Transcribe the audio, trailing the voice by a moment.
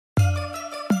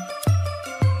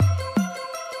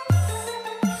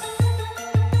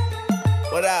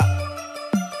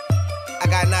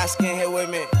guys can hear with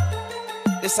me.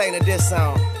 This ain't a diss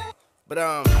song, but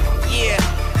yeah,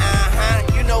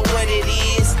 you know what it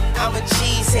is. I'm a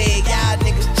cheesehead, y'all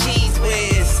niggas cheese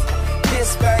whiz.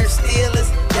 Pittsburgh Steelers,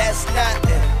 that's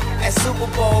nothing. That Super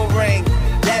Bowl ring,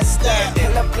 that's nothing.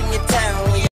 Pull up in your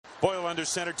town. Boyle under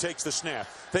center, takes the snap,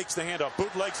 fakes the handoff,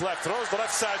 bootlegs left, throws the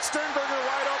left side. Sternberger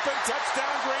wide open,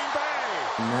 touchdown Green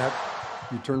Bay. Matt,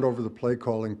 you turned over the play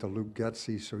calling to Luke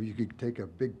Getsy so you could take a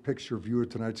big picture view of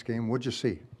tonight's game. What'd you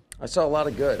see? I saw a lot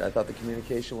of good. I thought the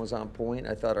communication was on point.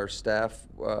 I thought our staff,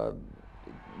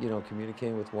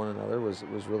 communicating with one another was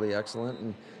really excellent,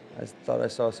 and I thought I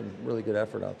saw some really good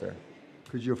effort out there.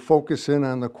 Could you focus in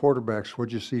on the quarterbacks?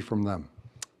 What'd you see from them?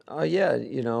 Yeah,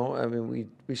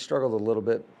 we struggled a little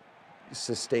bit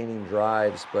sustaining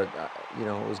drives, but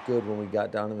it was good when we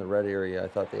got down in the red area. I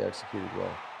thought they executed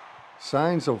well.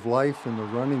 Signs of life in the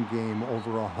running game,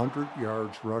 over 100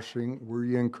 yards rushing. Were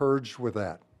you encouraged with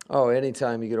that? Oh,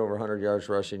 anytime you get over 100 yards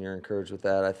rushing, you're encouraged with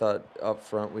that. I thought up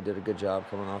front we did a good job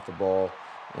coming off the ball,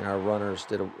 and our runners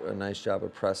did a nice job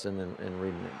of pressing and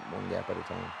reading it one gap at a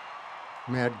time.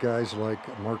 Matt, guys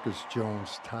like Marcus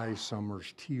Jones, Ty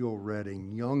Summers, Teal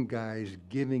Redding, young guys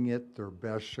giving it their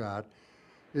best shot.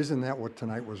 Isn't that what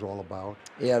tonight was all about?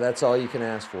 Yeah, that's all you can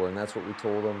ask for, and that's what we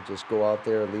told them. Just go out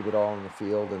there, leave it all on the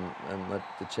field, and let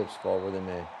the chips fall where they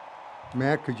may.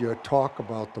 Matt, could you talk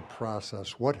about the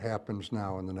process? What happens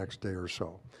now in the next day or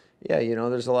so? Yeah,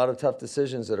 there's a lot of tough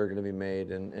decisions that are going to be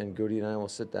made, and Goody and I will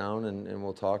sit down and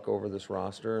we'll talk over this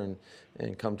roster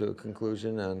and come to a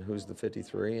conclusion on who's the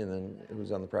 53 and then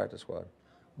who's on the practice squad.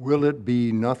 Will it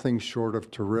be nothing short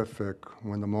of terrific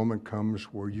when the moment comes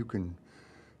where you can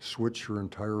switch your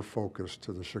entire focus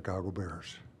to the Chicago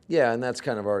Bears? Yeah, and that's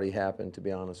kind of already happened, to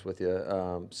be honest with you.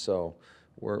 So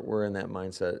we're in that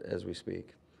mindset as we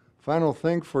speak. Final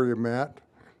thing for you, Matt.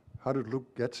 How did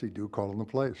Luke Getsy do calling the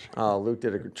plays? Oh, Luke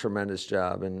did a tremendous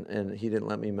job, and he didn't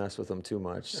let me mess with him too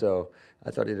much. So I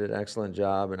thought he did an excellent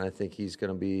job, and I think he's going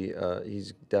to be,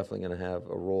 he's definitely going to have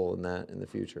a role in that in the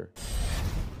future.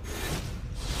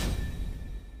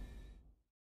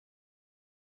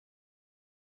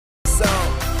 So,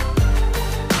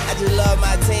 I just love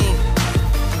my team.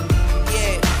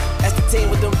 Yeah, that's the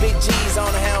team with them big G's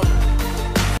on the helmet.